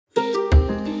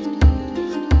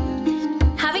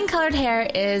Colored hair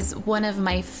is one of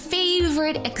my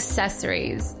favorite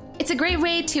accessories. It's a great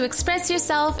way to express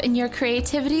yourself and your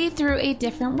creativity through a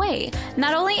different way.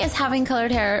 Not only is having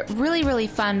colored hair really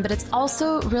fun, but it's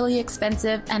also really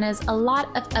expensive and is a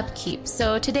lot of upkeep.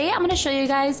 So today I'm going to show you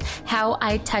guys how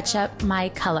I touch up my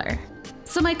color.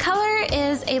 So my color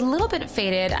is a little bit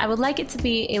faded. I would like it to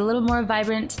be a little more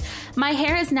vibrant. My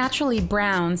hair is naturally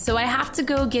brown, so I have to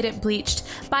go get it bleached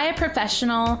by a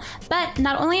professional. But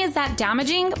not only is that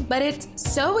damaging, but it's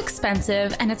so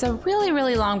expensive and it's a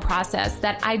really long process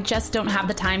that I just don't have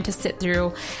the time to sit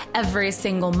through every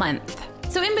single month.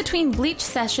 So in between bleach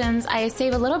sessions, I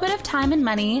save a little bit of time and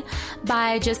money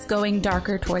by just going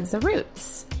darker towards the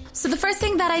roots. So the first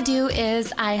thing that I do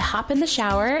is I hop in the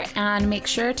shower and make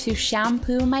sure to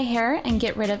shampoo my hair and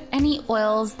get rid of any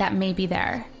oils that may be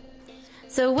there.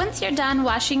 So once you're done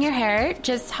washing your hair,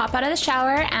 just hop out of the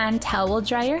shower and towel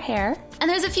dry your hair. And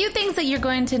there's a few things that you're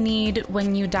going to need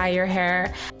when you dye your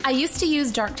hair. I used to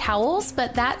use dark towels,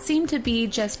 but that seemed to be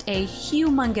just a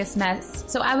humongous mess.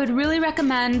 So I would really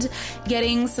recommend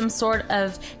getting some sort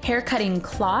of hair cutting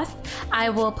cloth. I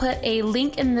will put a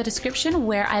link in the description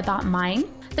where I bought mine.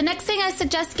 The next thing I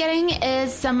suggest getting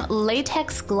is some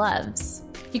latex gloves.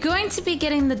 You're going to be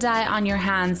getting the dye on your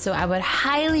hands, so I would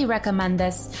highly recommend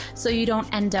this so you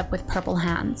don't end up with purple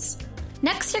hands.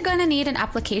 Next, you're going to need an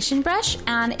application brush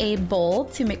and a bowl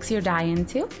to mix your dye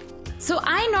into. So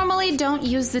I normally don't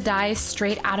use the dye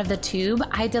straight out of the tube.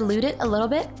 I dilute it a little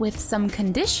bit with some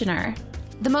conditioner.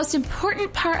 The most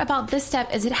important part about this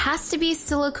step is it has to be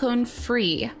silicone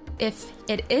free. If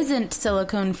it isn't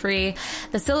silicone free,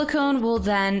 the silicone will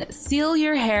then seal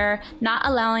your hair, not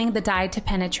allowing the dye to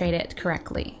penetrate it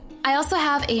correctly. I also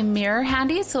have a mirror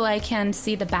handy so I can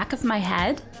see the back of my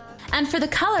head. And for the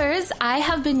colors, I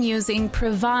have been using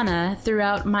Pravana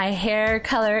throughout my hair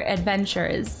color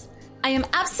adventures. I am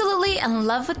absolutely in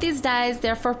love with these dyes.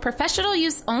 They're for professional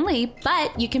use only,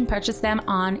 but you can purchase them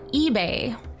on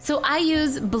eBay. So I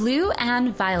use blue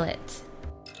and violet.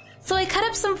 So I cut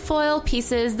up some foil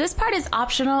pieces. This part is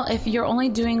optional if you're only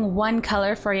doing one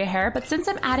color for your hair, but since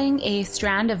I'm adding a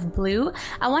strand of blue,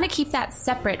 I want to keep that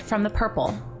separate from the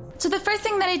purple. So the first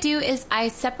thing that I do is I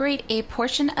separate a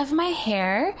portion of my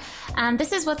hair, and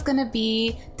this is what's going to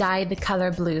be dyed the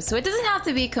color blue. So it doesn't have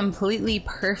to be completely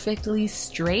perfectly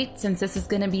straight since this is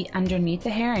going to be underneath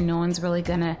the hair and no one's really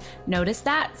going to notice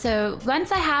that. So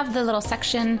once I have the little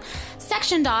sectioned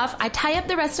off, I tie up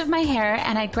the rest of my hair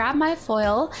and I grab my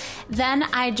foil. Then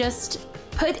I just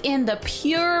put in the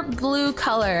pure blue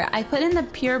color. I put in the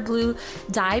pure blue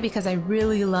dye because I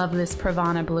really love this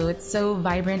Pravana blue. It's so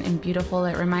vibrant and beautiful.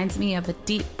 It reminds me of a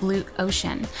deep blue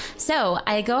ocean. So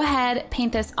I go ahead,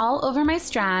 paint this all over my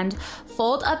strand,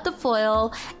 fold up the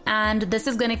foil, and this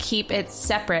is gonna keep it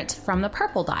separate from the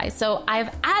purple dye. So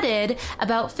I've added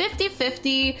about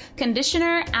 50-50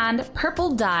 conditioner and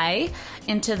purple dye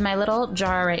into my little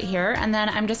jar right here. And then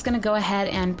I'm just gonna go ahead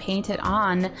and paint it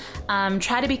on.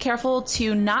 Try to be careful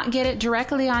to not get it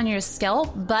directly on your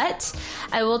scalp, but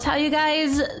I will tell you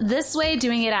guys, this way,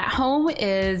 doing it at home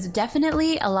is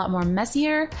definitely a lot more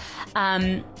messier.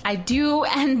 I do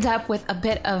end up with a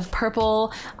bit of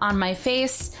purple on my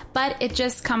face, but it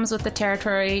just comes with the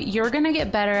territory. You're gonna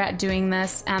get better at doing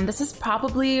this, and this is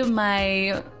probably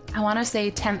my, I want to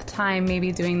say 10th time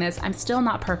maybe doing this. I'm still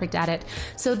not perfect at it.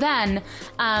 So then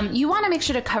you want to make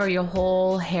sure to cover your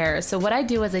whole hair. So what I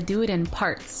do is I do it in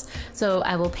parts. So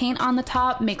I will paint on the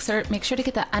top, make sure to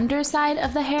get the underside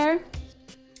of the hair.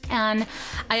 And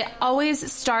I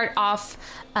always start off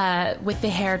with the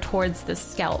hair towards the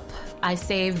scalp. I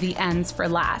save the ends for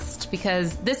last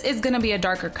because this is going to be a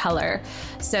darker color.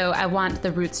 So I want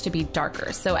the roots to be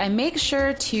darker. So I make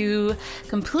sure to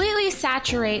completely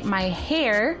saturate my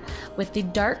hair with the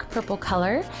dark purple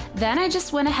color. Then I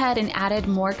just went ahead and added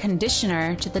more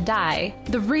conditioner to the dye.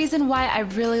 The reason why I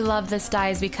really love this dye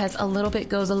is because a little bit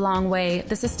goes a long way.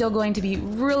 This is still going to be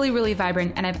really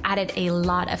vibrant, and I've added a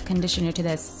lot of conditioner to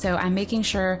this. So I'm making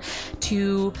sure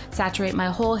to saturate my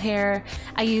whole hair.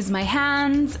 I use my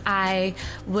hands. I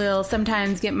will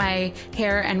sometimes get my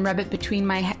hair and rub it between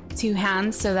my two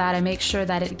hands so that I make sure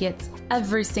that it gets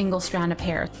every single strand of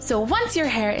hair. So once your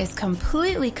hair is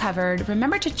completely covered,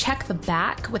 remember to check the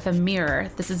back with a mirror.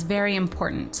 This is very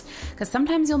important because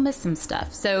sometimes you'll miss some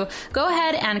stuff. So go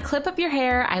ahead and clip up your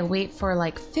hair. I wait for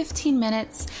like 15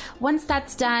 minutes. Once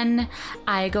that's done,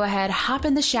 I go ahead, hop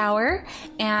in the shower,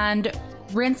 and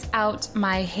rinse out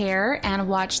my hair and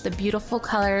watch the beautiful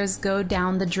colors go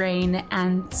down the drain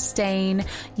and stain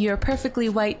your perfectly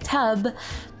white tub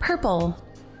purple.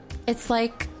 It's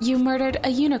like you murdered a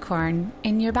unicorn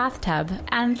in your bathtub,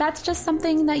 and that's just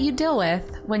something that you deal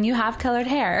with when you have colored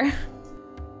hair.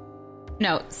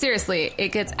 No, seriously, it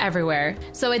gets everywhere.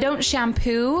 So I don't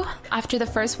shampoo after the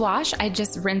first wash. I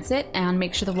just rinse it and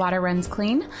make sure the water runs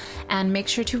clean. And make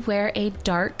sure to wear a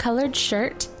dark colored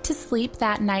shirt to sleep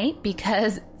that night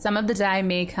because some of the dye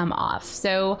may come off.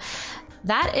 So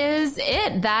that is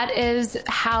it. That is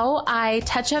how I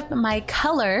touch up my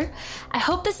color. I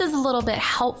hope this is a little bit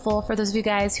helpful for those of you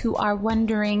guys who are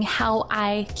wondering how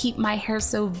I keep my hair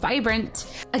so vibrant.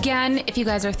 Again, if you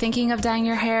guys are thinking of dyeing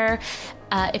your hair,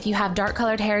 if you have dark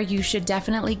colored hair, you should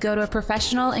definitely go to a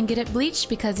professional and get it bleached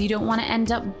because you don't want to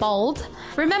end up bald.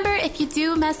 Remember, if you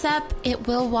do mess up, it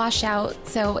will wash out,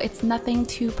 so it's nothing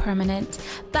too permanent.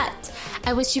 But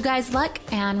I wish you guys luck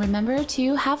and remember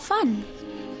to have fun.